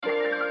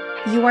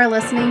You are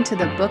listening to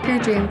the Book Your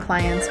Dream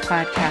Clients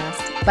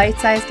podcast,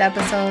 bite-sized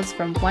episodes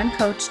from one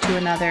coach to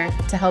another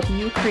to help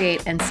you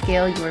create and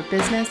scale your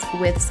business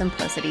with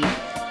simplicity.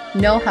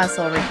 No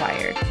hustle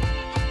required.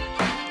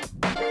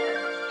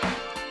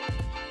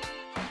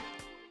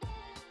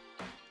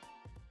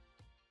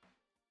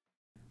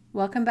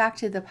 Welcome back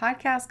to the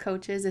podcast,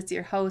 coaches. It's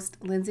your host,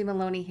 Lindsay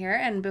Maloney here.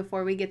 And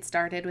before we get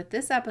started with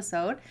this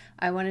episode,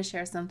 I want to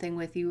share something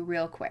with you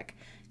real quick.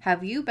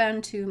 Have you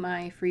been to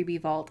my freebie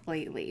vault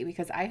lately?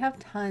 Because I have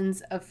tons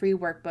of free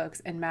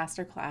workbooks and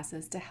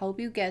masterclasses to help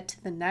you get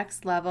to the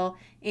next level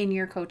in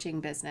your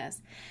coaching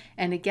business.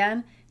 And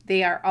again,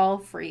 they are all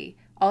free.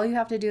 All you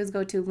have to do is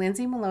go to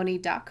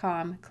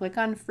lindsaymaloney.com, click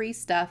on free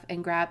stuff,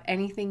 and grab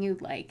anything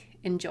you'd like.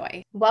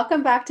 Enjoy.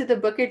 Welcome back to the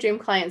Book Your Dream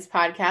Clients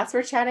podcast.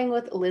 We're chatting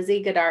with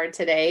Lizzie Goddard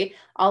today,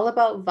 all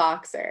about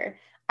Voxer.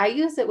 I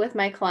use it with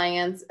my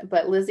clients,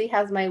 but Lizzie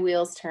has my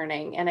wheels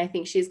turning, and I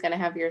think she's going to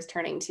have yours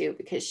turning too,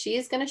 because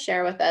she's going to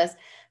share with us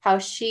how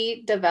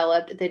she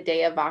developed the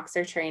day of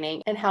Voxer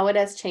training and how it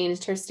has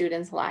changed her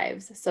students'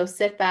 lives. So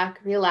sit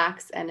back,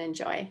 relax, and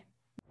enjoy.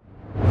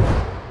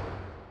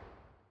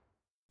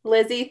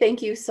 Lizzie,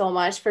 thank you so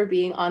much for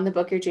being on the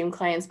Book Your Dream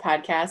Clients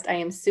podcast. I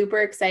am super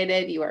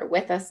excited you are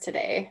with us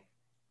today.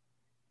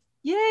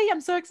 Yay,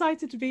 I'm so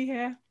excited to be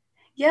here.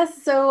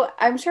 Yes, so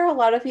I'm sure a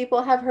lot of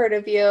people have heard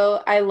of you.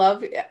 I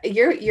love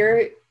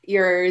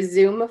your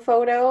Zoom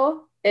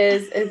photo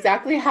is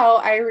exactly how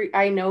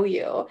I know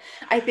you.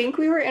 I think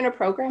we were in a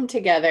program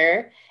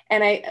together,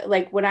 and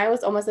when I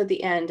was almost at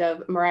the end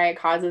of Mariah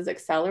Coz's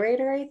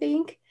Accelerator, I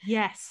think.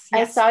 Yes,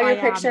 I saw your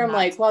picture. I'm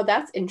like, well,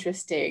 that's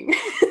interesting.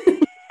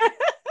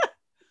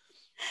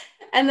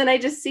 And then I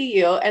just see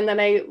you, and then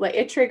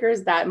it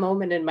triggers that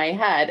moment in my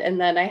head. And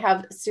then I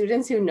have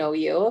students who know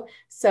you.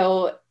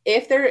 So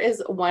if there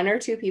is one or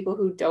two people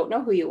who don't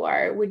know who you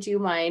are, would you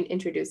mind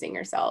introducing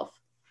yourself?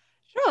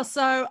 Sure.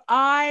 So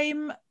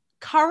I'm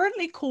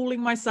currently calling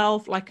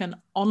myself like an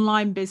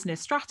online business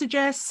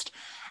strategist,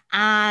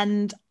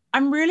 and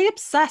I'm really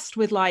obsessed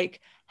with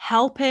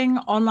helping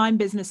online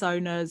business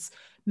owners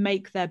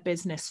make their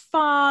business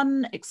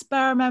fun,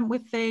 experiment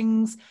with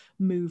things,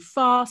 move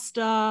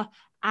faster,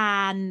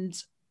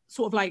 and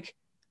sort of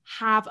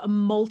have a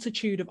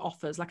multitude of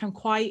offers. I'm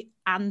quite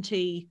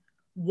anti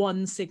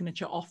one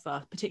signature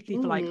offer,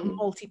 particularly for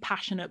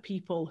multi-passionate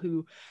people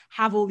who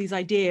have all these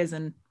ideas,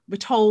 and we're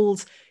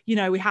told,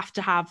 we have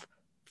to have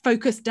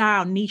focused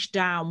down, niche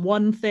down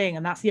one thing,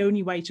 and that's the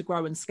only way to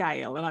grow and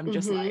scale. And I'm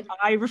just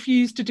I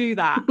refuse to do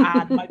that.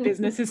 And my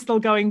business is still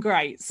going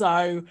great.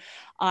 So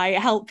I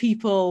help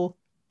people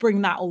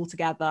bring that all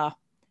together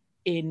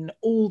in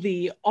all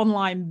the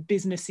online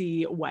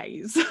businessy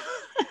ways.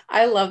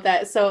 I love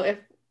that. So if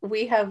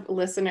we have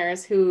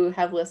listeners who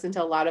have listened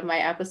to a lot of my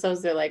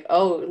episodes, they're like,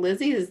 oh,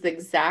 Lizzie is the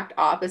exact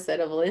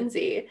opposite of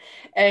Lindsay.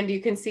 And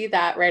you can see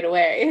that right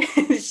away.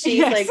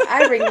 She's like,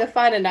 I bring the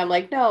fun. And I'm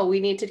like, no, we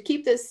need to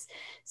keep this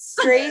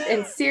straight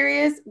and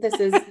serious. This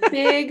is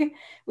big.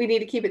 We need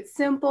to keep it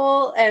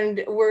simple.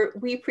 And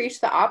we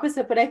preach the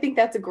opposite, but I think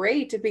that's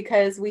great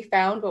because we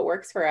found what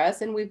works for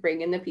us and we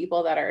bring in the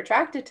people that are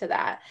attracted to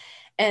that.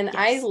 And yes.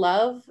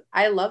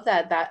 I love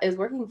that is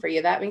working for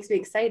you. That makes me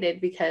excited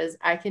because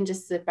I can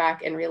just sit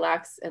back and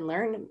relax and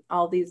learn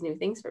all these new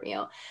things from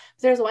you.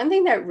 So there's one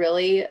thing that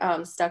really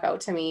stuck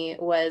out to me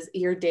was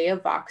your day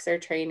of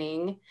Voxer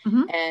training.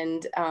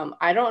 And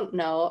I don't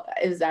know,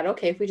 is that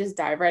okay if we just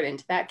dive right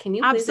into that? Can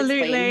you please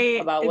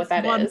explain about what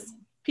that is?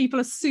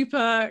 People are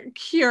super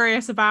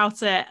curious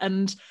about it.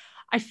 And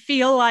I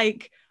feel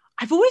like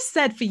I've always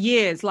said for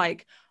years,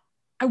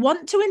 I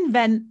want to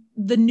invent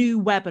the new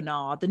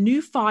webinar, the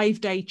new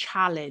 5-day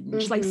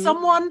challenge.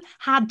 Someone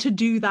had to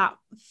do that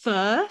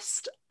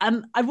first.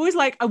 And I've always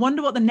I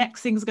wonder what the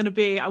next thing's going to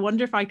be. I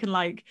wonder if I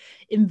can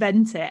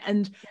invent it.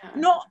 And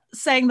not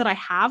saying that I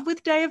have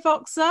with Day of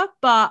Voxer,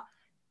 but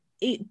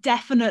it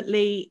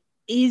definitely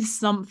is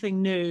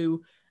something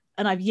new.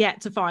 And I've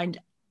yet to find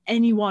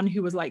anyone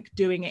who was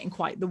doing it in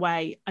quite the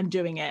way I'm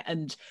doing it.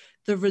 And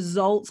the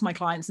results my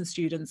clients and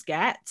students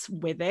get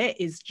with it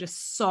is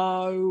just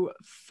so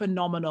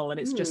phenomenal. And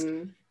it's just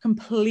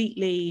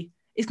completely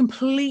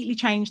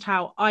changed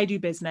how I do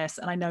business.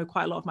 And I know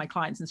quite a lot of my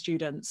clients and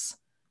students,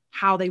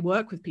 how they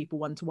work with people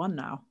one-to-one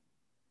now.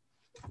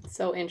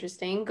 So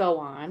interesting. Go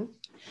on.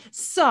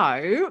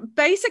 So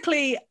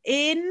basically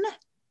in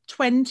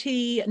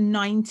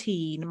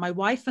 2019, my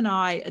wife and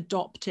I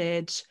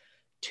adopted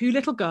 2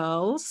 little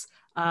girls,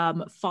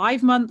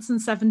 5 months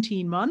and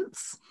 17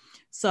 months.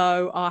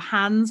 So our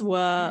hands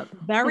were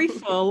very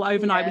full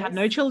overnight. Yes. We had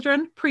no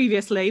children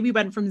previously. We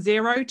went from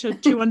 0 to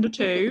 2 under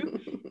 2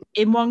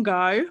 in one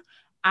go.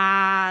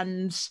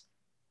 And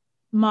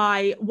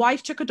my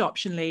wife took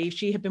adoption leave.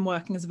 She had been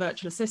working as a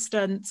virtual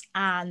assistant,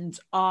 and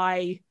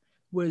I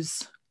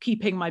was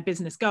keeping my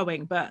business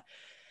going. But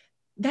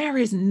there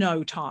is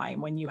no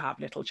time when you have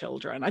little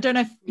children. I don't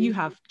know if you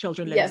have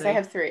children, Lindsay. Yes, I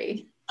have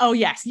 3. Oh,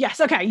 yes.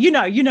 Okay. You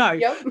know.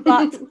 Yep.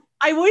 But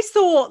I always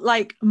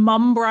thought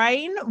mum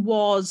brain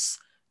was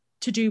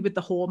to do with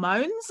the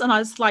hormones. And I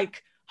was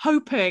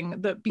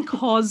hoping that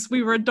because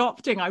we were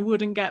adopting, I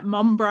wouldn't get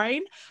mum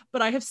brain.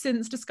 But I have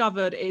since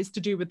discovered it is to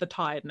do with the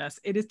tiredness.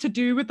 It is to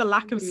do with the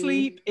lack of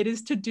sleep. It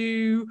is to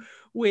do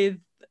with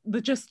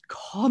the just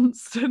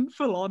constant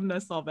full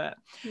onness of it.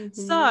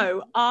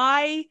 So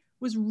I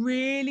was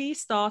really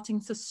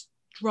starting to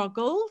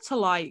struggle to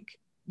like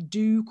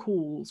do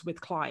calls with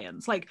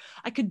clients. Like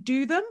I could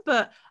do them,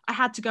 but I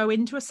had to go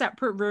into a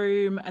separate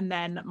room, and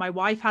then my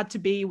wife had to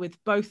be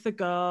with both the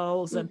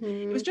girls, and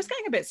it was just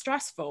getting a bit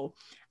stressful.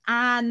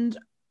 And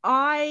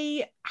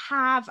I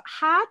have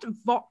had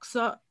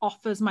Voxer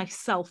offers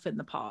myself in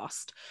the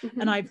past,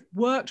 and I've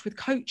worked with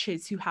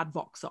coaches who had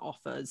Voxer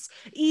offers,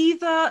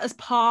 either as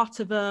part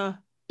of a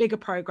bigger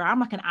program,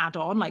 like an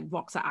add-on, like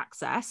Voxer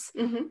Access,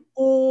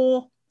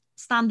 or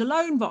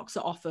standalone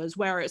Voxer offers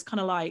where it's kind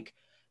of like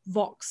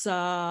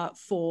Voxer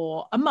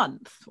for a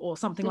month or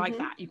something like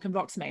that. You can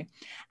Vox me.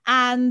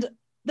 And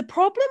the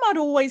problem I'd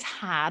always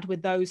had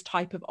with those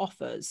type of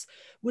offers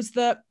was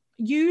that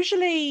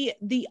usually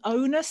the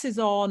onus is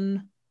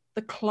on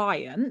the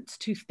client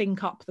to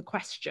think up the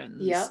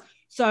questions.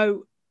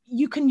 So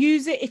you can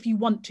use it if you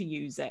want to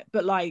use it,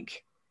 but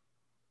like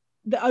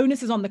the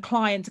onus is on the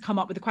client to come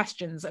up with the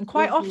questions. And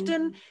quite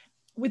often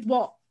with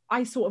what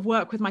I sort of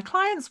work with my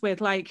clients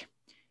with, like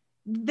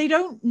they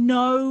don't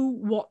know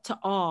what to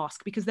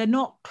ask because they're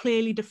not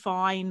clearly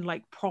defined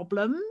like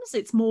problems.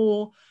 It's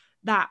more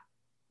that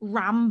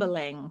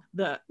rambling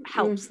that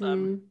helps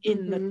them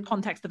in the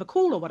context of a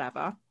call or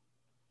whatever.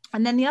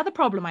 And then the other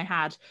problem I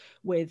had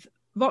with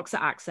Voxer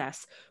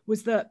Access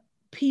was that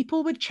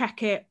people would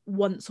check it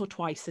once or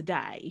twice a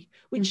day,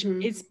 which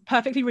is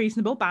perfectly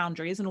reasonable,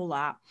 boundaries and all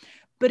that.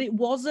 But it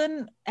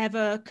wasn't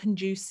ever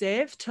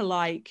conducive to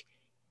like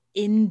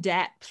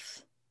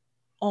in-depth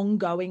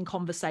ongoing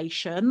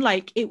conversation.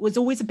 Like it was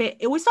always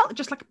it always felt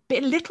just like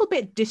a little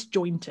bit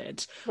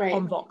disjointed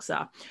on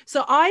Voxer.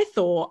 So I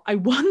thought, I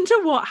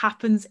wonder what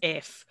happens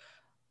if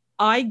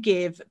I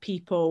give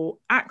people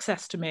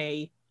access to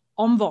me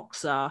on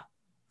Voxer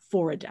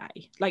for a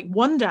day. Like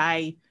one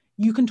day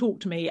you can talk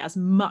to me as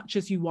much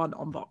as you want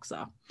on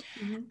Voxer.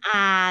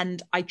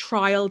 And I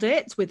trialed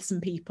it with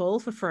some people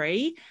for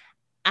free.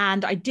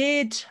 And I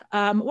did,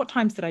 what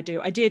times did I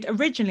do? I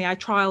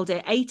trialed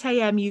it 8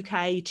 a.m.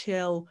 UK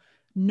till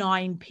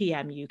 9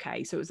 p.m.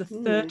 UK. So it was a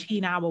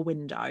 13-hour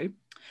window.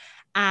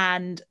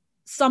 And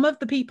some of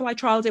the people I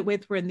trialed it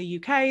with were in the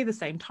UK, the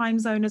same time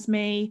zone as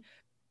me.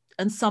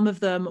 And some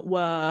of them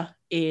were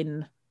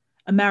in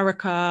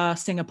America,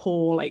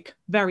 Singapore, like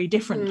very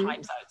different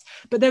time zones.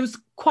 But there was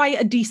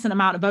quite a decent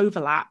amount of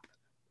overlap,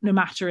 no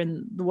matter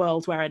in the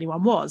world where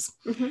anyone was.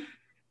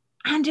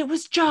 And it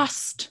was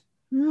just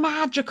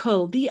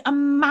magical. The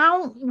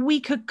amount we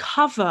could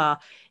cover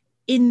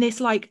in this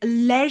like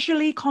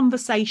leisurely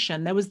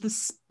conversation. There was the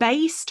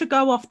space to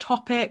go off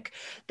topic.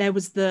 There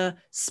was the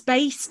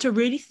space to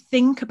really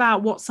think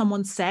about what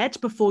someone said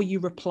before you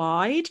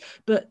replied,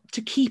 but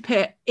to keep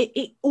it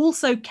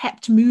also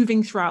kept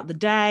moving throughout the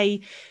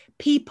day.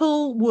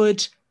 People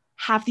would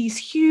have these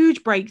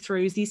huge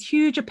breakthroughs, these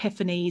huge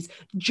epiphanies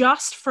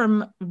just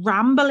from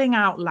rambling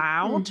out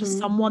loud to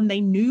someone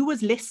they knew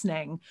was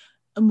listening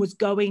and was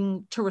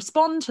going to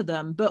respond to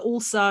them. But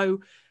also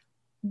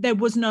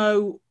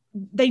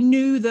they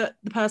knew that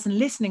the person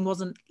listening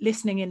wasn't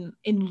listening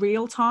in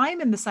real time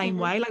in the same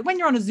way. Like when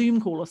you're on a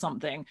Zoom call or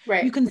something,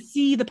 you can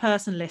see the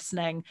person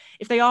listening.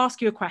 If they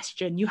ask you a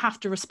question, you have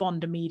to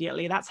respond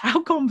immediately. That's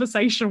how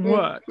conversation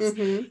works.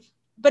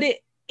 But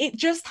it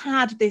just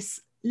had this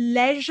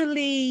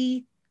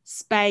leisurely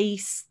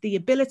space, the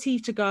ability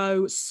to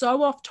go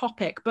so off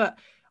topic, but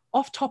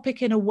off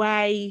topic in a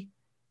way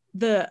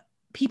that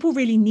people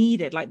really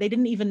needed. Like they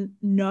didn't even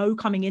know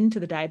coming into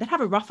the day. They'd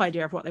have a rough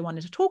idea of what they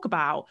wanted to talk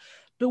about,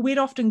 but we'd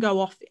often go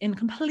off in a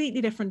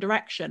completely different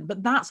direction.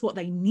 But that's what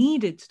they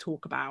needed to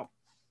talk about.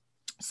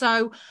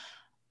 So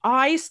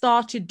I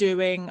started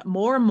doing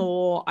more and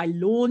more. I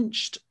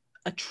launched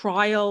a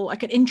trial,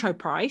 like an intro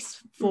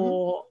price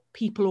for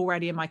people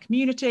already in my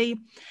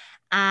community.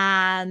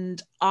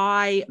 And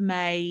I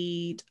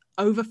made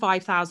over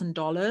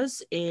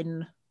 $5,000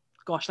 in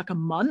like a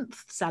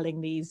month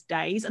selling these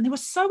days. And they were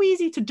so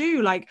easy to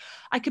do. Like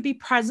I could be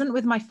present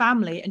with my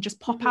family and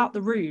just pop out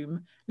the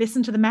room,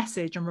 listen to the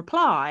message and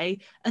reply,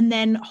 and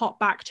then hop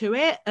back to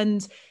it.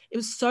 And it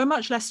was so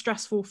much less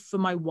stressful for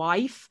my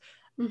wife.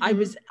 I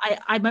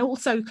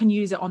also can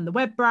use it on the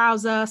web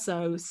browser.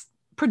 So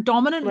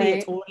predominantly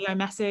it's audio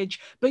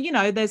message, but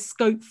there's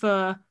scope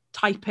for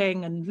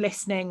typing and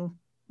listening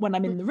when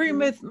I'm in the room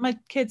with my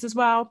kids as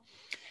well.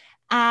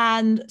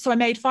 And so I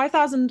made over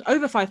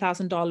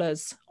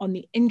 $5,000 on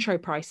the intro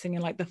pricing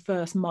in like the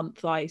first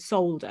month I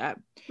sold it.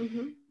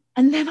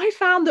 And then I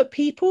found that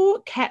people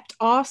kept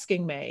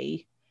asking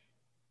me,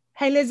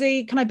 hey,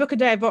 Lizzie, can I book a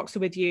day of Voxer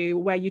with you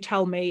where you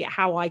tell me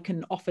how I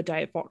can offer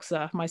day of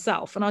Voxer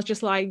myself? And I was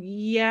just like,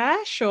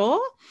 yeah,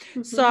 sure.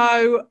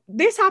 So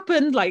this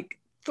happened like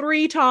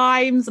 3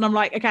 times. And I'm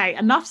like, okay,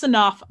 enough's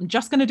enough. I'm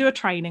just going to do a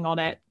training on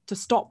it to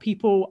stop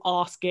people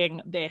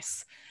asking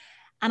this.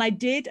 And I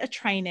did a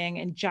training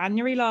in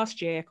January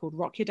last year called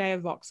Rock Your Day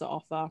of Voxer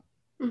Offer.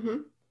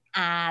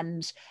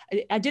 And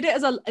I did it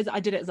as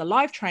a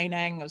live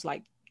training. It was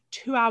like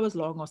 2 hours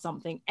long or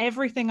something.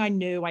 Everything I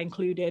knew, I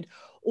included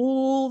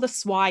all the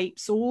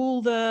swipes,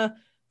 all the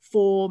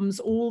forms,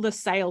 all the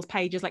sales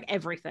pages, like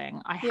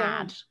everything I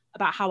had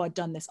about how I'd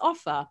done this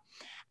offer.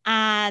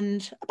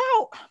 And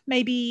about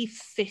maybe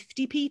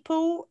 50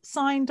 people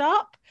signed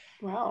up.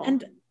 Wow.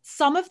 And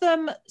some of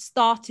them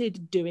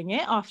started doing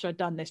it after I'd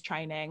done this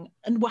training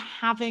and were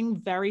having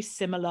very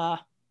similar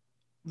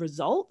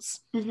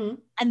results. Mm-hmm.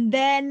 And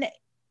then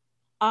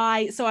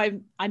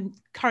I'm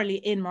currently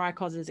in Mariah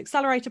Cos's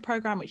accelerator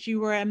program, which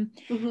you were in.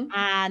 Mm-hmm.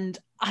 And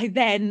I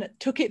then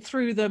took it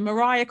through the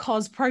Mariah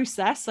Cos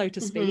process, so to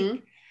speak.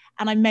 Mm-hmm.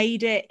 And I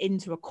made it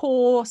into a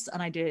course,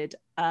 and I did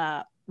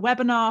a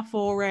webinar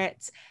for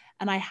it.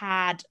 And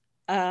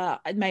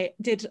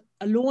did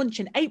a launch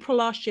in April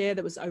last year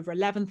that was over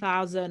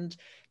 11,000,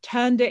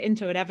 turned it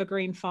into an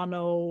evergreen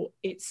funnel.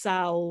 It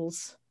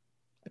sells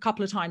a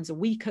couple of times a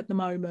week at the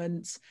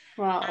moment.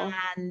 Wow.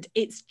 And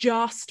it's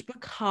just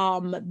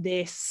become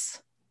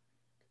this,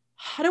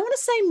 I don't want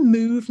to say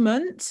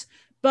movement,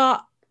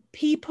 but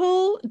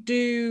people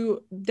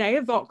do Day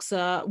of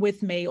Voxer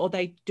with me, or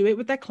they do it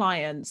with their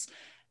clients.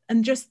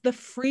 And just the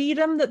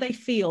freedom that they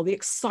feel, the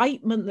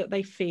excitement that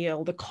they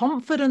feel, the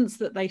confidence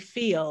that they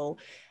feel,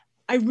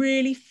 I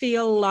really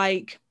feel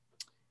like,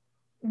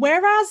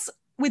 whereas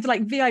with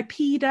like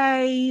VIP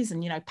days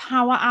and,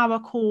 power hour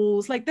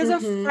calls, like there's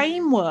a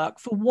framework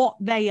for what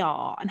they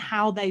are and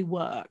how they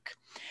work.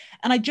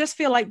 And I just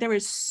feel like there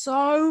is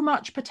so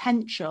much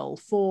potential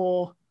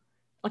for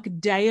like a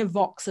Day of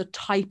Voxer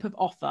type of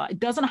offer. It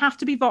doesn't have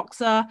to be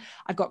Voxer.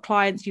 I've got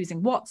clients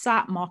using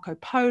WhatsApp, Marco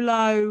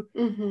Polo.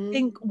 I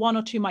think one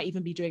or two might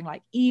even be doing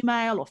like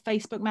email or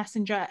Facebook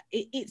Messenger.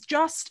 It's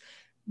just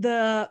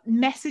the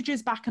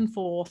messages back and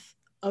forth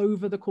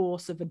over the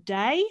course of a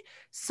day.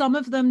 Some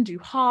of them do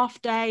half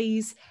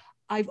days.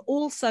 I've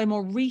also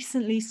more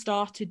recently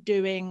started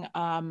doing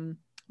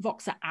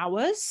Voxer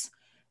hours,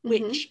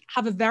 which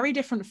have a very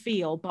different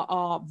feel, but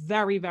are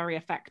very, very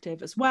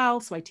effective as well.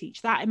 So I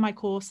teach that in my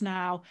course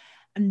now.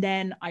 And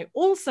then I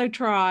also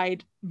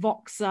tried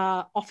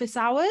Voxer office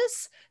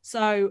hours.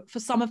 So for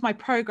some of my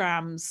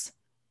programs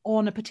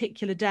on a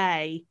particular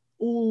day,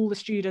 all the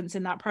students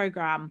in that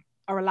program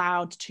are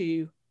allowed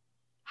to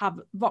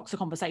have Voxer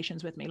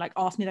conversations with me, like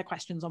ask me their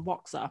questions on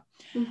Voxer,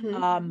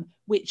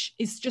 which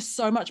is just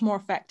so much more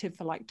effective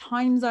for like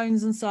time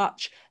zones and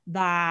such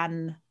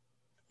than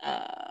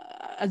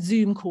a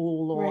Zoom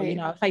call or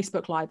a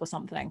Facebook Live or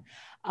something.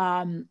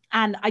 And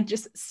I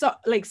just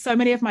so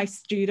many of my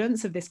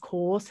students of this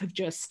course have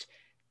just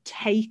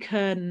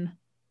taken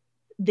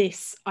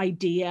this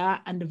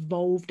idea and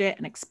evolved it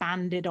and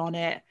expanded on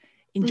it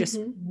in just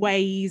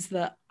ways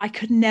that I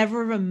could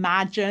never have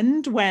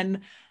imagined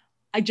when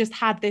I just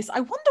had this, I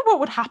wonder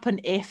what would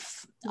happen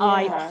if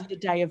I offered a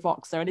Day of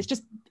Voxer. And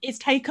it's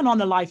taken on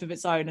a life of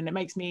its own, and it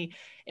makes me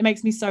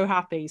so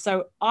happy.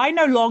 So I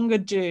no longer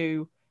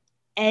do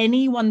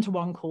any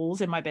one-to-one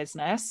calls in my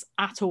business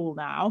at all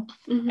now.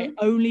 I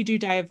only do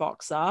Day of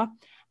Voxer,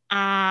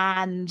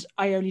 and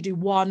I only do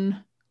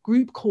one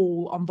group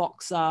call on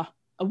Voxer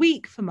a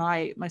week for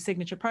my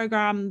signature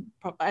program.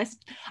 I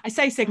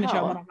say signature,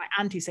 I'm on my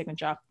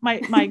anti-signature.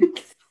 My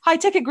high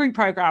ticket group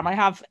program,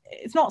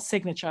 it's not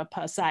signature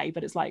per se,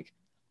 but it's like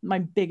my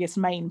biggest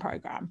main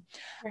program.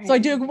 Right. So I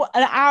do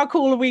an hour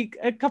call a week,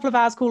 a couple of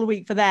hours call a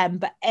week for them,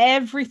 but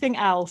everything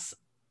else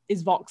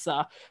is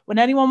Voxer. When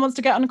anyone wants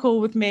to get on a call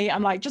with me,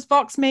 I'm like, just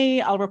Vox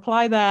me, I'll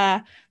reply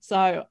there.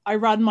 So I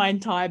run my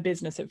entire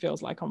business, it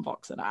feels like, on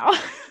Voxer now.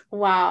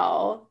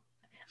 Wow.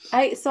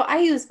 I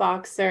use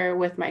Voxer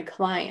with my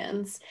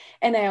clients,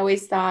 and I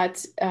always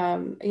thought,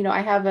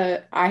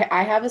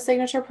 I have a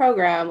signature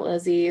program,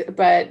 Lizzie,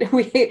 but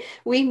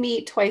we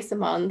meet twice a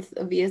month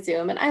via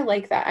Zoom, and I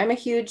like that. I'm a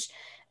huge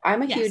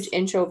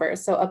introvert,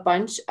 so a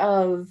bunch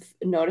of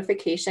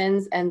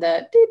notifications and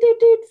the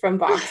from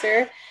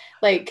Voxer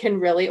like can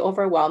really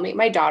overwhelm me.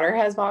 My daughter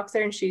has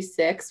Voxer and she's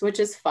 6,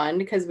 which is fun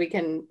because we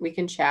can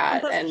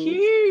chat, and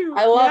cute.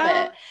 I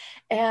love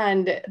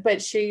it.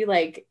 But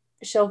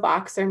she'll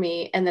Voxer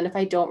me, and then if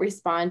I don't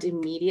respond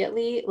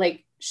immediately,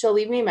 like she'll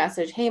leave me a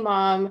message, hey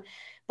mom,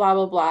 blah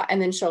blah blah,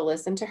 and then she'll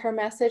listen to her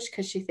message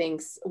because she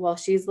thinks, well,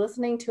 she's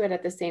listening to it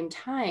at the same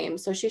time,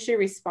 so she should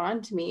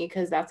respond to me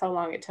because that's how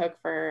long it took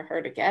for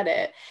her to get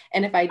it.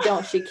 And if I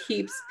don't, she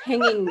keeps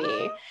pinging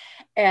me.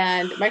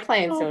 And my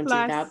clients don't do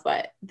that,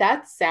 but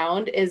that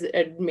sound is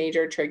a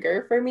major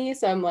trigger for me.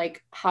 So I'm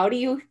like, how do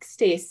you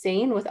stay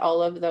sane with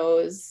all of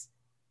those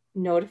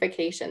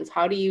notifications?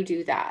 How do you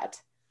do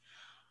that?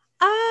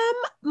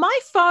 My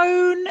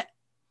phone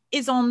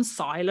is on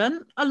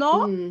silent a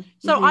lot.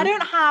 So I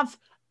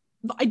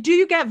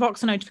do get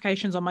Voxer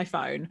notifications on my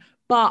phone,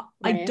 but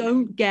I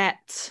don't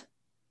get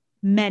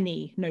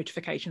many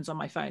notifications on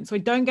my phone. So I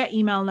don't get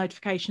email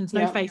notifications,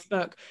 no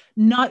Facebook.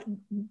 No,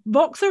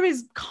 Voxer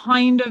is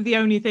kind of the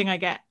only thing I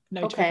get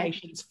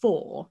notifications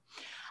for.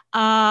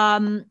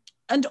 And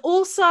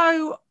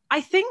also,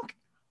 I think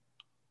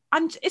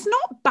it's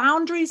not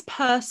boundaries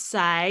per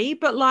se,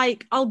 but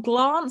like I'll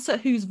glance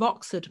at who's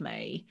Voxered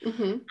me.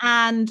 Mm-hmm.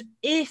 And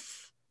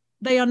if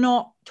they are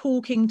not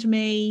talking to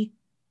me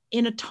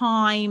in a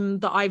time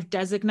that I've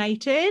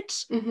designated,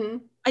 Mm-hmm.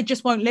 I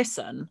just won't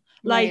listen.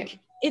 Right. Like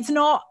it's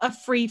not a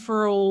free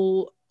for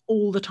all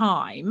the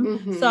time.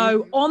 Mm-hmm.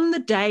 So on the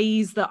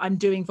days that I'm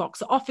doing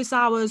Voxer office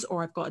hours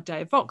or I've got a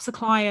day of Voxer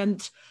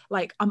client,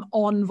 like I'm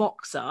on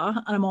Voxer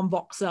and I'm on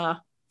Voxer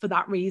for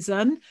that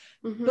reason.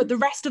 Mm-hmm. But the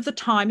rest of the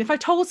time, if I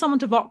told someone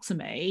to Voxer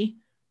me,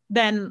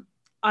 then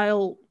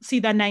I'll see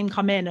their name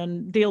come in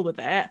and deal with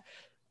it.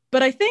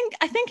 But I think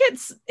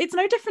it's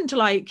no different to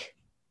like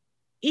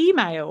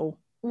email,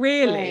 Right,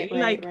 really. right,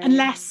 Like right.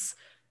 unless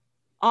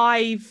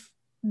I've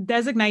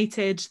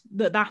designated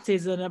that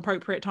is an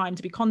appropriate time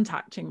to be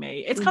contacting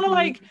me. It's kind of Mm-hmm.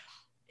 like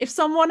if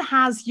someone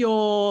has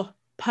your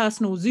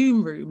personal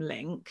Zoom room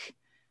link,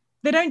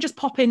 they don't just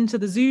pop into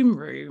the Zoom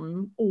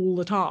room all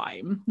the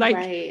time. Like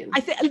Right. I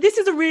think this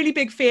is a really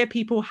big fear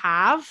people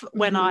have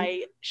when Mm-hmm.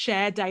 I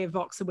share Day of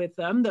Voxer with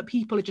them, that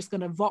people are just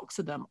going to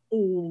Voxer them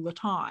all the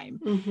time.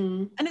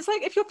 Mm-hmm. And it's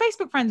like if you're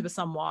Facebook friends with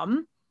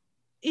someone,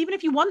 even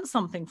if you want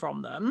something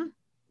from them,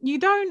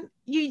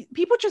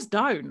 people just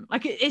don't.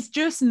 Like it's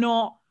just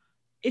not,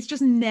 it's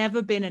just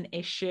never been an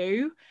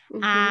issue.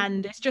 Mm-hmm.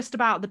 And it's just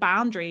about the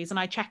boundaries. And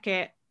I check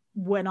it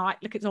when I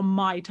like it's on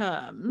my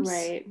terms.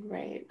 Right,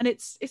 right. And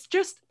it's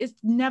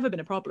never been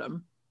a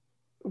problem.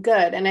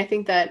 Good. And I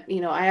think that,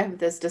 I have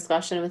this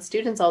discussion with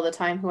students all the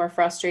time who are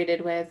frustrated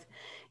with,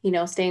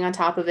 staying on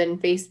top of it in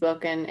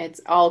Facebook, and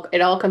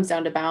it all comes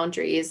down to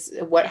boundaries.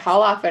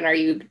 How often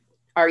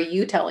are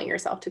you telling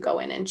yourself to go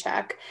in and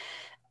check?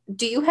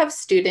 Do you have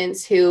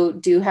students who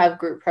do have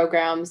group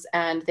programs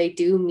and they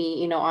do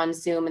meet, on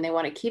Zoom, and they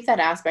want to keep that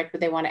aspect, but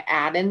they want to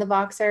add in the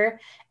Voxer?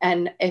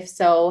 And if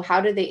so,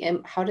 how do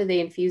they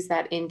infuse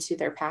that into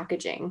their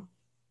packaging?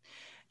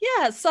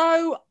 Yeah,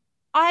 so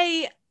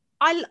I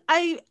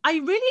I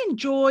really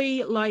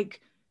enjoy like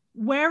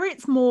where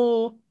it's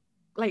more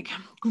like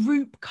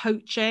group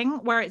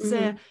coaching, where it's a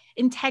Mm-hmm.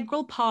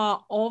 integral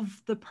part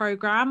of the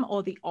program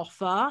or the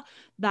offer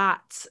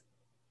that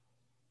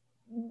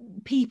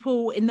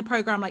people in the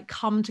program like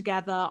come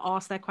together,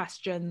 ask their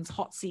questions,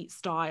 hot seat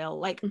style.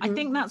 Like I Mm-hmm.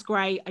 think that's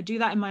great. I do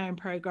that in my own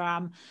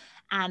program,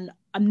 and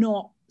I'm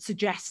not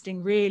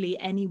suggesting really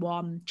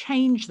anyone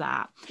change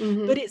that.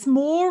 Mm-hmm. But it's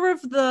more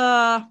of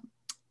the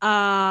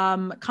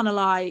kind of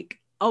like,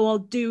 oh, I'll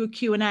do a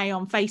Q&A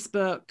on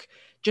Facebook,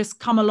 just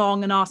come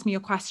along and ask me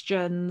your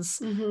questions.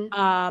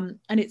 Mm-hmm.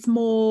 And it's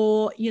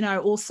more,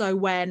 also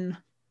when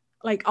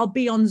like I'll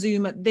be on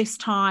Zoom at this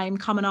time,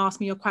 come and ask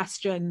me your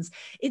questions.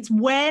 It's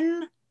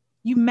when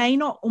you may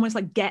not almost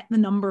like get the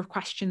number of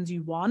questions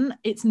you want.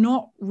 It's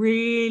not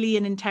really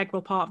an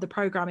integral part of the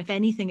program. If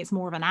anything, it's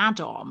more of an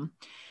add-on.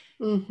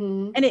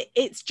 Mm-hmm. And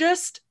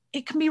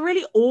it can be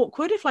really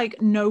awkward if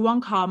like no one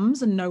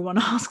comes and no one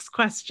asks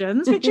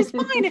questions, which is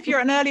fine if you're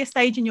at an earlier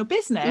stage in your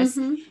business.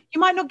 Mm-hmm. You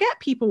might not get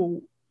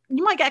people,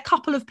 you might get a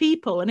couple of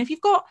people. And if you've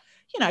got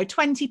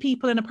 20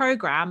 people in a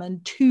program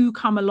and 2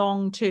 come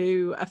along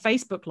to a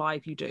Facebook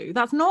Live you do,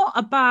 that's not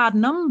a bad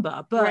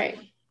number, but Right.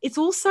 it's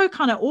also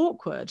kind of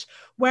awkward.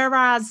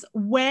 Whereas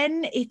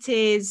when it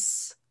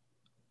is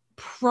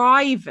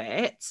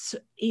private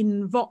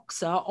in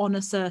Voxer on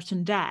a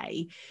certain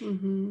day,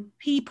 Mm-hmm.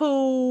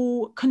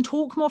 people can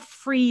talk more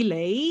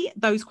freely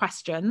those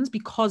questions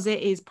because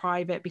it is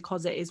private,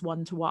 because it is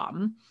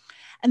one-to-one.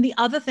 And the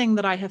other thing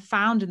that I have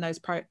found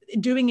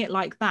in doing it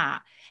like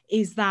that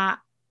is that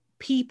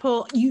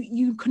people,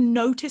 you can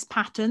notice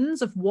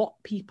patterns of what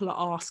people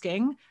are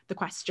asking the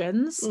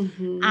questions,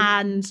 Mm-hmm.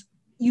 and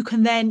you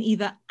can then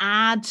either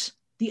add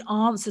the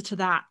answer to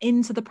that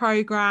into the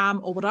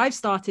program, or what I've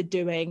started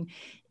doing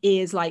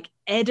is like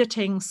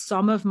editing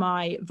some of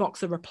my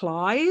Voxer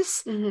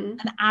replies Mm-hmm.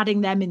 and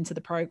adding them into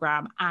the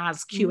program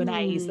as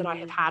Q&As that I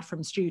have Mm. had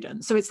from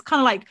students. So it's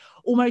kind of like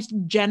almost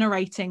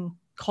generating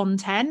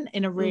content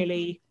in a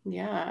really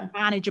Yeah.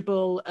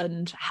 manageable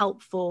and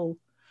helpful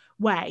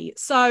way.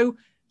 So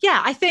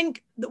yeah, I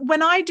think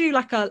when I do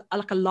like a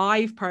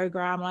live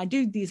program, and I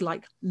do these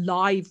like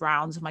live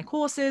rounds of my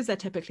courses, they're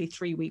typically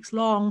 3 weeks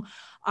long.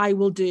 I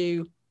will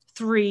do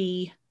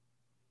 3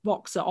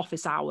 Voxer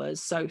office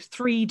hours, so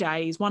 3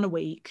 days, 1 a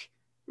week,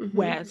 Mm-hmm.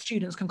 where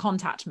students can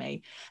contact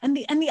me. And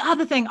the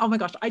other thing, oh my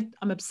gosh,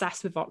 I'm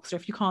obsessed with Voxer,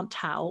 if you can't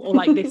tell, or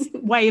like this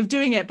way of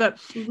doing it. But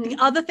Mm-hmm. the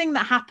other thing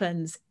that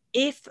happens,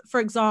 if, for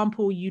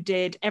example, you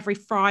did every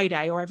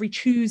Friday or every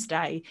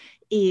Tuesday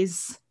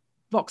is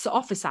Voxer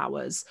office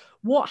hours,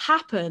 what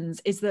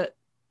happens is that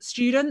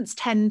students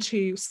tend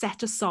to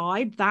set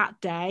aside that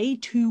day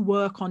to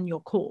work on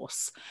your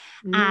course,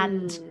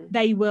 and Mm.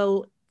 they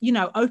will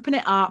open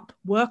it up,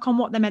 work on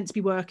what they're meant to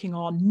be working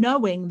on,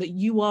 knowing that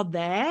you are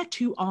there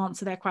to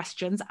answer their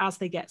questions as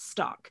they get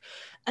stuck.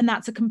 And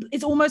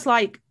it's almost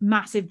like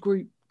massive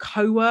group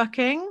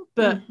co-working,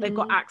 but they've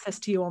got Mm-hmm. access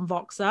to you on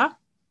Voxer.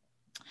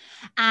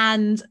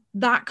 And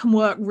that can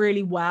work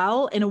really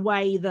well in a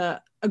way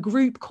that a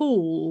group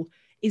call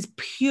is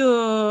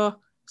pure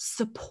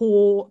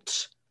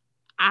support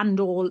and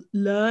or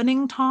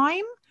learning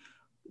time,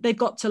 they've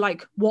got to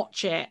like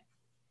watch it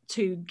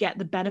to get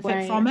the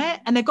benefit from Right.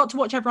 it, and they've got to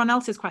watch everyone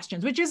else's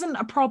questions, which isn't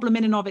a problem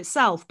in and of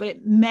itself, but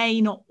it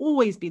may not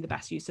always be the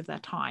best use of their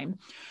time.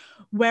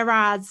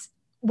 Whereas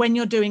when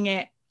you're doing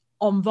it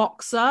on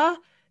Voxer,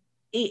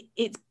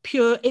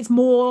 it's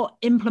more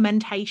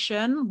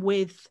implementation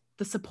with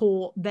the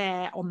support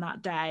there on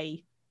that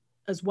day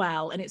as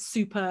well, and it's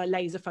super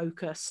laser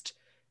focused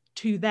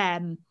to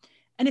them.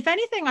 And if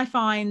anything, I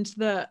find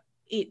that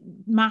it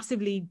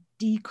massively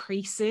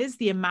decreases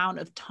the amount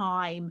of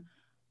time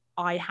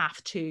I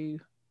have to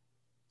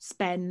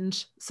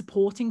spend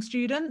supporting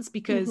students,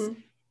 because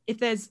if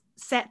there's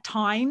set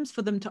times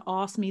for them to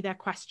ask me their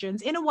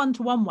questions in a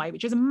one-to-one way,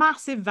 which is a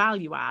massive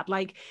value add.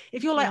 Like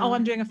if you're like, oh,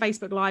 I'm doing a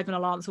Facebook Live and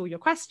I'll answer all your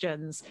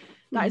questions,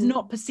 that is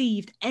not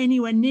perceived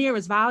anywhere near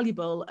as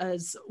valuable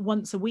as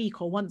once a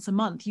week or once a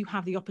month. You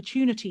have the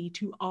opportunity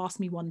to ask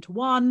me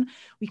one-to-one.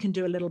 We can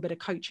do a little bit of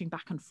coaching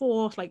back and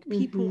forth. Like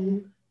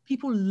people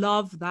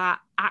love that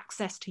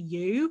access to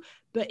you,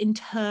 but in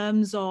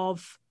terms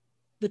of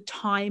the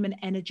time and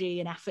energy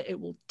and effort it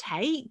will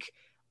take,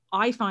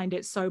 I find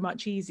it so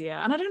much easier.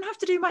 And I don't have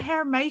to do my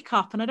hair and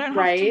makeup, and I don't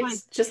have to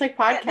like just like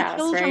get the podcasts,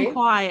 children right?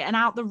 quiet and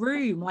out the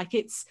room. Like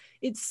it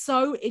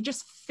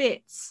just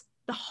fits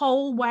the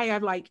whole way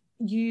of like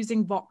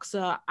using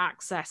Voxer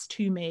access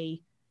to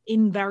me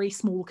in very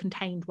small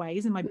contained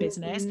ways in my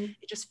business.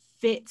 It just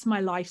fits my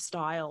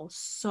lifestyle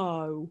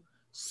so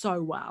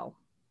well.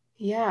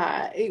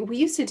 Yeah, we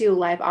used to do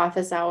live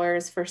office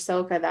hours for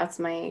Soka. That's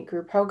my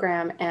group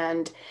program.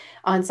 And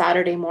on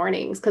Saturday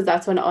mornings, because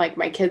that's when like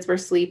my kids were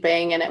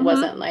sleeping and it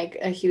wasn't like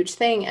a huge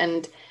thing.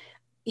 And,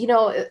 you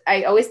know,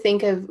 I always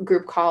think of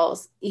group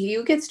calls.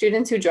 You get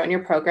students who join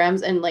your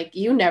programs and like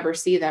you never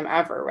see them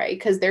ever, right?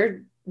 Because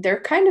they're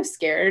kind of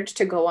scared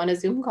to go on a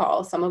Zoom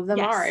call. Some of them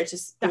are. Yes, It's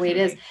just the way it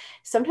is. definitely.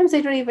 Sometimes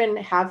they don't even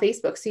have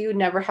Facebook, so you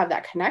never have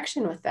that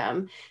connection with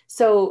them.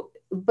 So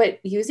but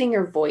using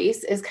your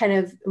voice is kind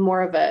of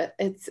more of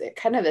it's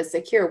kind of a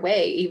secure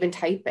way, even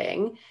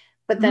typing,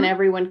 but then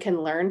everyone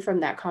can learn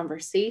from that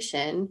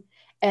conversation.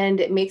 And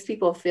it makes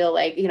people feel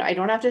like, you know, I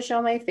don't have to show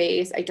my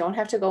face. I don't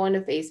have to go into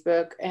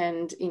Facebook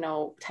and, you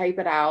know, type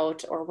it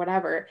out or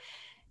whatever.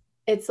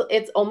 It's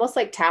almost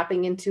like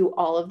tapping into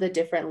all of the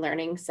different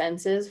learning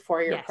senses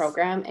for your Yes.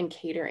 program and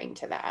catering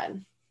to that.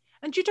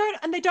 And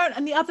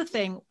the other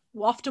thing,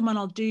 often when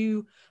I'll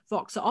do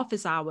Voxer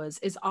office hours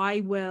is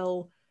I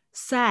will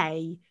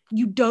say,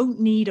 you don't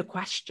need a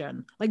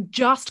question. Like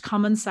just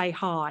come and say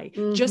hi.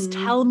 Just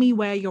tell me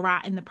where you're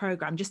at in the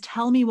program. Just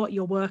tell me what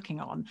you're working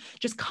on.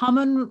 Just come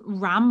and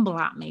ramble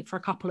at me for a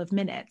couple of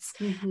minutes.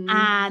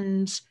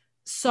 And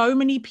so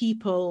many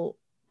people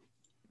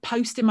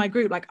post in my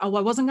group like, oh,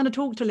 I wasn't going to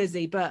talk to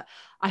Lizzie, but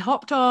I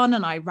hopped on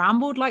and I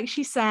rambled like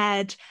she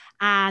said,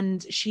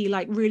 and she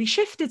like really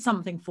shifted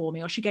something for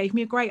me, or she gave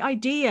me a great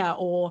idea,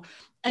 or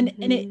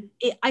and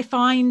I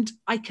find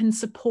I can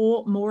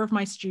support more of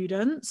my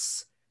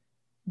students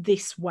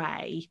this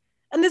way.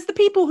 And there's the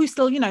people who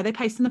still, you know, they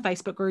post in the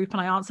Facebook group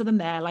and I answer them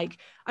there. Like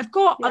I've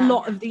got a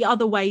lot of the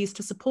other ways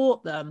to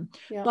support them.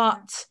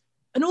 But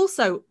and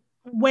also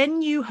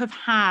when you have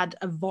had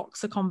a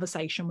Voxer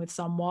conversation with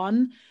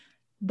someone,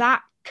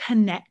 that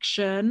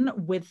connection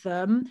with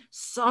them,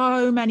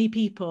 so many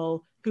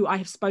people who I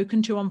have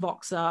spoken to on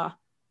Voxer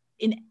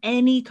in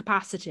any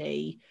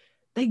capacity,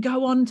 they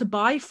go on to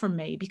buy from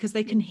me because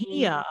they can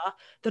hear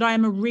that I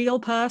am a real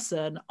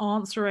person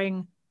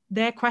answering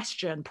their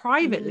question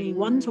privately,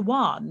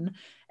 one-to-one.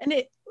 And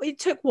it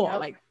took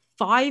like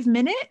 5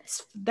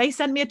 minutes. They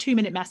sent me a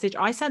 2-minute message.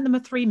 I sent them a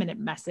 3-minute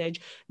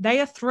message. They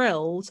are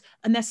thrilled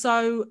and they're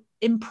so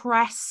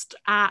impressed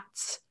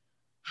at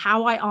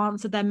how I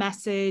answered their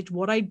message,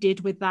 what I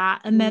did with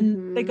that. And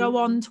then they go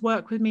on to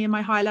work with me in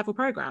my high level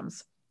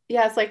programs.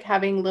 Yeah, it's like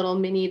having little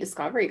mini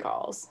discovery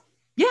calls.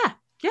 Yeah.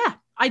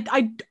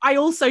 I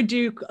also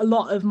do a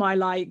lot of my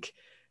like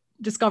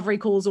discovery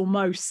calls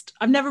almost.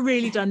 I've never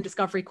really done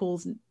discovery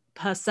calls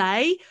per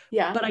se,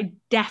 but I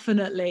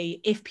definitely,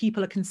 if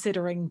people are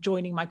considering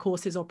joining my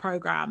courses or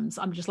programs,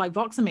 I'm just like,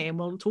 Voxer me and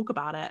we'll talk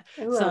about it.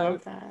 Ooh, so I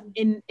love that.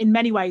 in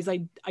many ways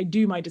I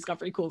do my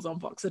discovery calls on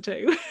Voxer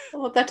too.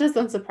 Well, that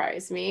doesn't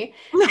surprise me.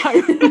 No,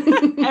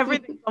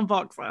 everything's on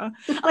Voxer.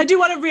 And I do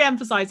want to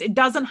re-emphasize, it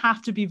doesn't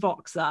have to be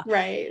Voxer.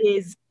 Right.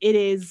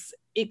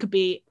 It could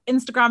be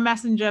Instagram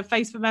Messenger,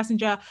 Facebook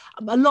Messenger.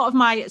 A lot of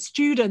my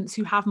students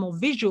who have more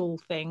visual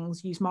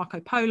things use Marco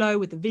Polo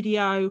with the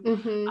video.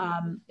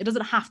 It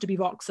doesn't have to be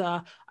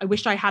Voxer. I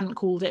wish I hadn't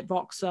called it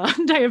Voxer,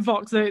 Day of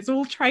Voxer. It's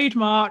all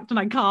trademarked and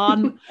I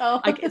can't.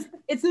 Like,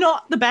 it's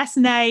not the best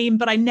name,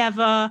 but I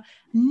never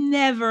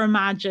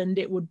imagined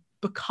it would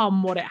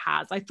become what it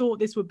has. I thought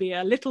this would be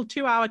a little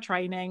 2-hour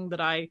training that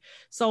I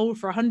sold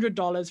for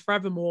 $100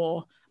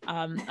 forevermore.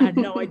 I had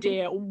no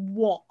idea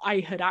what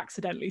I had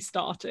accidentally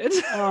started.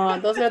 Oh,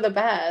 those are the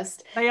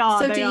best. They are.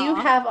 So do you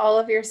have all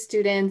of your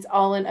students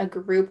all in a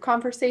group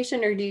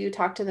conversation or do you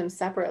talk to them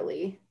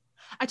separately?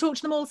 I talk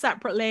to them all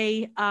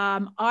separately.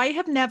 I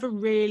have never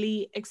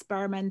really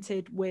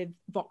experimented with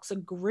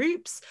Voxer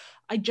groups.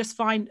 I just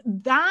find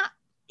that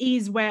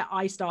is where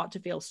I start to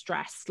feel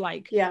stressed,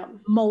 like Yeah.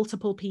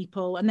 multiple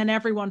people, and then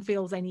everyone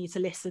feels they need to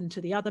listen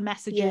to the other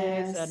messages.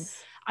 And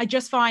Yes. I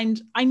just find,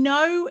 I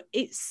know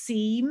it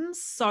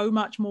seems so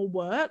much more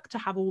work to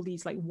have all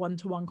these like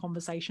one-to-one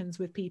conversations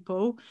with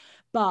people,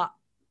 but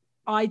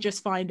I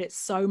just find it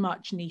so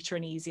much neater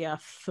and easier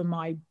for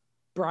my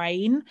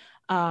brain.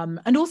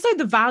 And also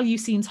the value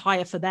seems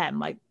higher for them.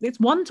 Like it's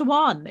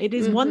one-to-one. It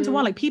is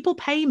one-to-one. Like people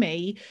pay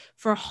me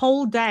for a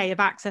whole day of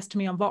access to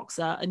me on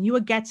Voxer, and you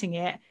are getting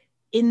it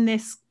in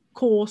this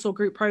course or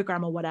group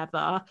program or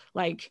whatever,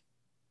 like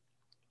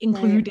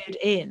included Right.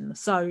 in.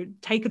 So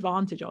take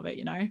advantage of it,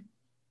 you know?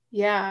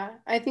 Yeah,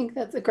 I think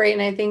that's a great.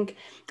 And I think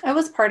I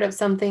was part of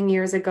something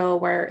years ago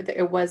where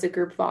it was a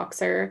group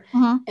Voxer,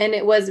 Mhm. and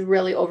it was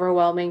really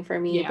overwhelming for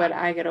me, Yeah. but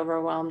I get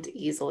overwhelmed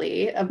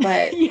easily.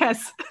 But,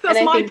 Yes, and that's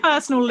I my think,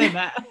 personal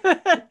limit.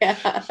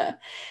 yeah,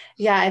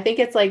 yeah, I think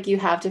it's like you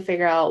have to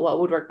figure out what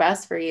would work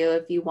best for you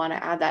if you want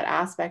to add that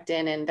aspect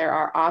in, and there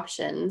are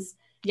options.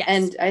 Yes.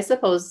 And I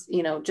suppose,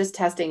 just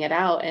testing it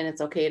out, and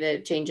it's okay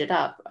to change it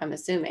up, I'm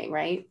assuming,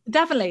 right?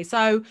 Definitely.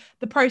 So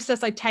the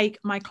process I take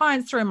my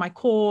clients through in my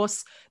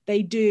course,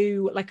 they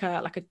do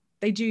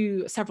they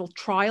do several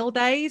trial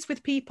days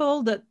with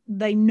people that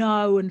they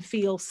know and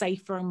feel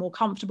safer and more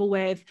comfortable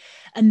with.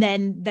 And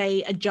then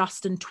they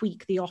adjust and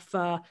tweak the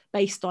offer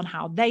based on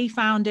how they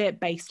found it,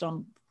 based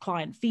on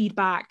client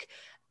feedback.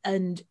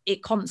 And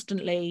it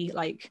constantly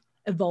like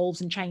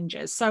evolves and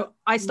changes. So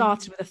I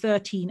started with a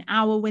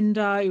 13-hour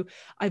window.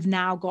 I've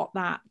now got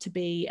that to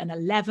be an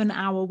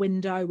 11-hour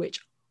window, which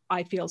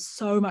I feel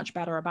so much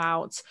better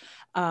about.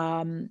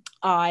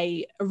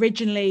 I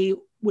originally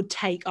would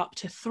take up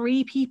to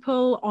 3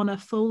 people on a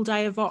full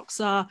day of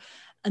Voxer.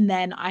 And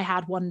then I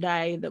had one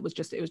day that was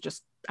just, I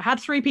had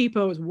 3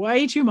 people, it was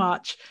way too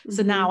much.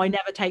 So now I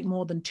never take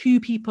more than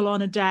 2 people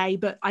on a day,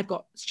 but I've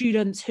got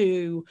students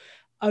who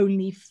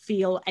only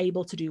feel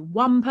able to do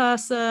 1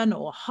 person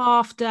or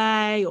half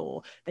day,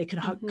 or they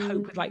can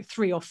cope with like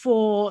 3 or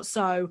 4.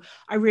 So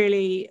I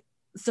really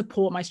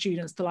support my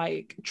students to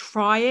like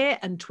try it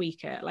and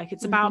tweak it. Like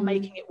it's about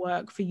making it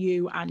work for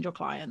you and your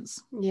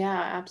clients.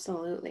 Yeah,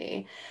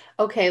 absolutely.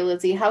 Okay,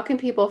 Lizzie, how can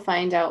people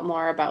find out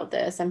more about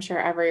this? I'm sure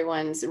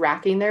everyone's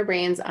racking their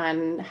brains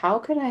on how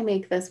could I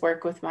make this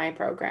work with my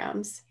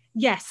programs?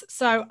 Yes,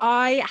 so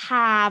I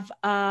have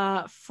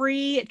a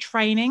free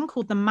training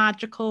called the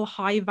Magical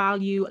High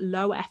Value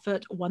Low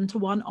Effort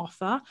One-to-One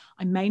Offer.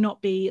 I may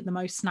not be the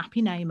most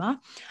snappy namer.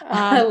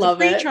 I It's a love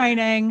free it.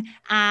 training,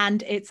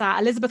 and it's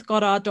at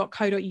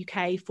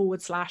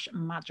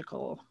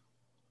elizabethgoddard.co.uk/magical.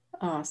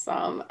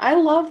 Awesome. I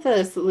love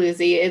this,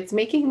 Lizzie. It's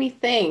making me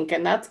think,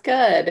 and that's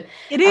good.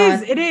 It Uh,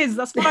 is. It is.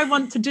 That's what I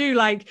want to do.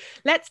 Like,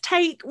 let's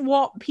take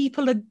what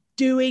people are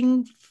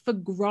doing for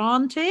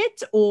granted,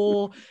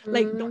 or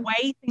like the mm,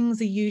 way things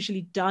are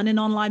usually done in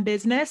online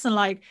business, and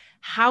like,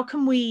 how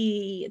can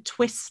we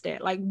twist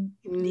it? Like,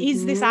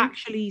 is this mhm,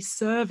 actually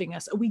serving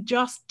us? Are we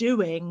just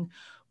doing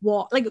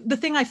what, like, the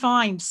thing I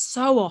find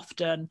so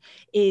often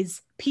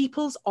is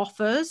people's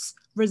offers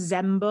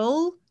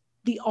resemble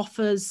the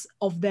offers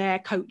of their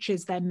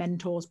coaches, their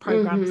mentors,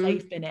 programs mhm,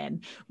 they've been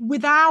in,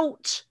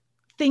 without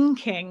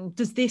thinking,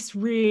 does this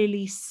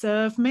really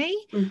serve me?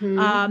 mhm,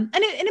 And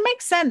it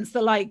makes sense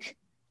that like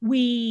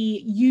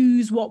we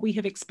use what we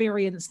have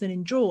experienced and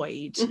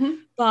enjoyed, mhm.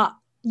 but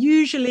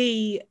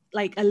usually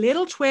like a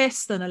little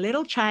twist and a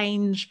little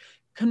change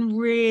can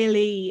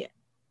really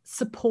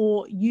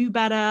support you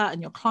better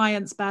and your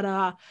clients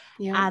better.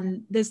 Yep.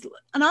 And there's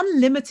an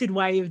unlimited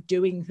way of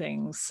doing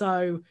things.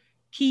 So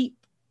keep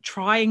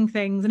trying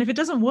things. And if it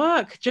doesn't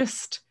work,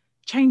 just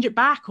change it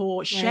back or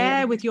Right.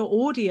 share with your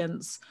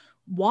audience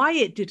why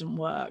it didn't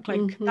work.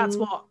 Like that's Mhm.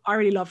 what I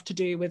really love to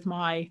do with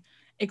my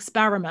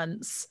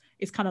experiments,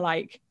 is kind of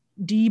like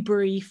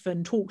debrief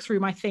and talk through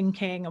my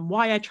thinking and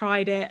why I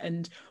tried it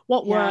and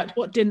what Yeah. worked,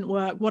 what didn't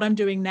work, what I'm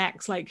doing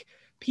next. Like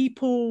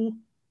people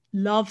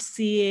love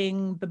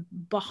seeing the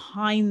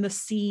behind the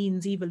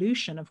scenes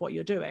evolution of what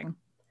you're doing.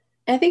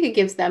 I think it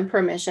gives them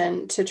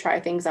permission to try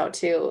things out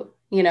too.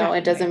 It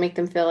doesn't Definitely. make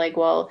them feel like,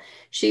 well,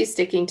 she's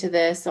sticking to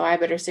this, so I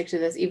better stick to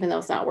this, even though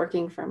it's not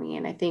working for me.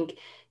 And I think,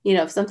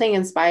 if something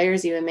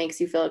inspires you and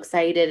makes you feel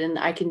excited and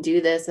I can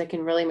do this, I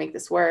can really make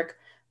this work,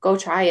 go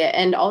try it.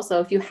 And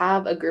also, if you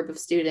have a group of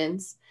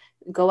students,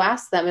 go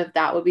ask them if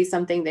that would be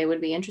something they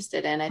would be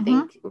interested in. I Mhm.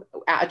 think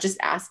just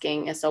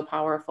asking is so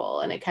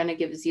powerful, and it kind of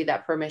gives you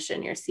that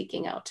permission you're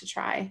seeking out to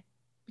try.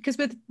 Because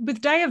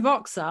with Day of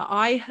Voxer,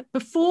 I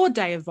before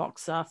Day of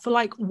Voxer, for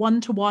like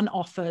one-to-one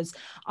offers,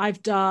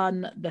 I've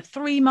done the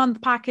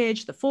 3-month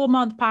package, the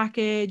 4-month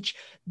package,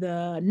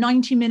 the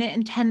 90-minute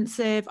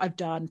intensive. I've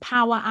done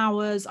power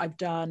hours. I've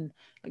done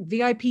like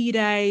VIP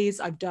days.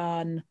 I've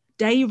done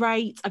day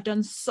rates. I've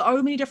done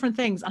so many different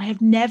things, and I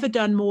have never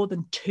done more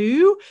than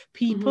 2 Hmm.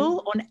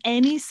 people on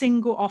any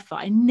single offer.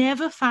 I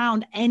never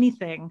found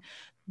anything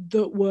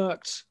that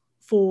worked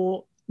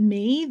for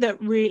me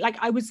that really, like,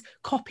 I was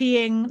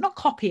copying, not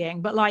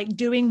copying, but like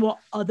doing what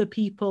other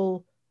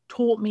people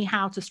taught me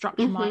how to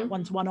structure my Hmm.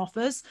 one-to-one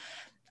offers.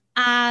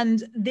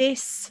 And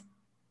this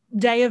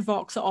Day of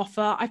Voxer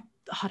offer,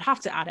 I'd have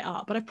to add it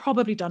up, but I've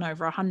probably done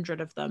over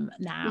 100 of them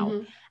now.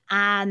 Mm-hmm.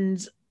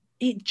 And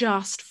it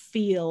just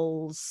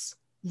feels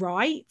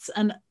right.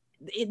 And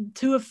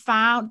to have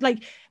found,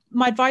 like,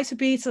 my advice would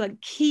be to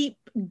like keep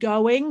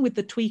going with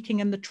the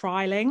tweaking and the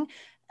trialing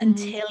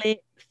until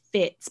it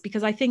fits,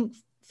 because I think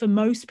for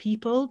most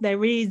people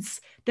there is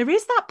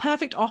that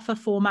perfect offer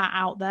format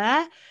out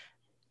there,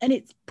 and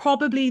it's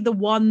probably the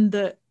one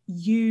that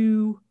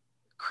you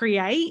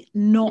create,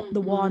 not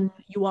the one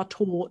you are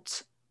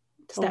taught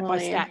step by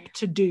step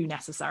to do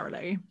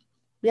necessarily.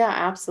 Yeah,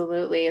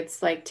 absolutely.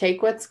 It's like,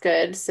 take what's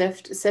good,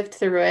 sift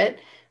through it,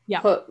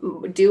 Yeah.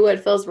 do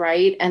what feels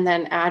right, and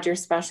then add your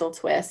special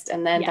twist.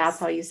 And then Yes. that's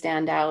how you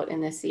stand out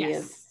in the sea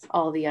of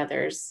all the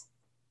others.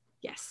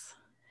 Yes.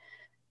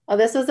 Oh,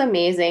 this was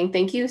amazing.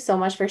 Thank you so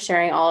much for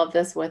sharing all of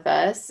this with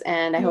us.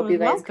 And I hope you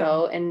guys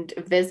go and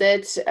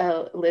visit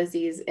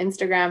Lizzie's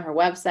Instagram, her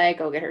website,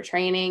 go get her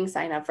training,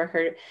 sign up for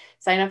her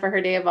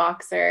day of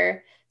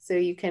Voxer, so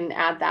you can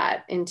add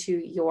that into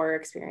your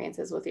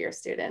experiences with your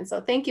students.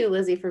 So thank you,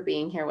 Lizzie, for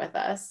being here with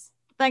us.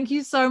 Thank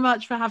you so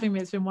much for having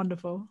me. It's been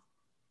wonderful.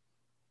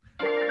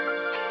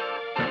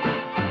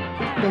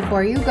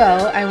 Before you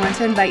go, I want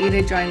to invite you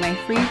to join my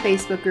free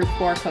Facebook group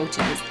for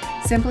coaches.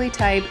 Simply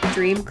type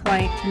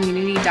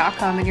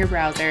dreamclientcommunity.com in your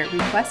browser,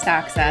 request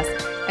access,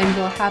 and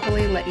we'll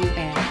happily let you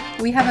in.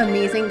 We have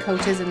amazing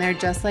coaches in there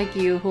just like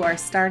you who are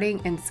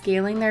starting and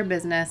scaling their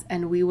business,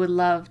 and we would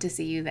love to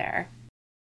see you there.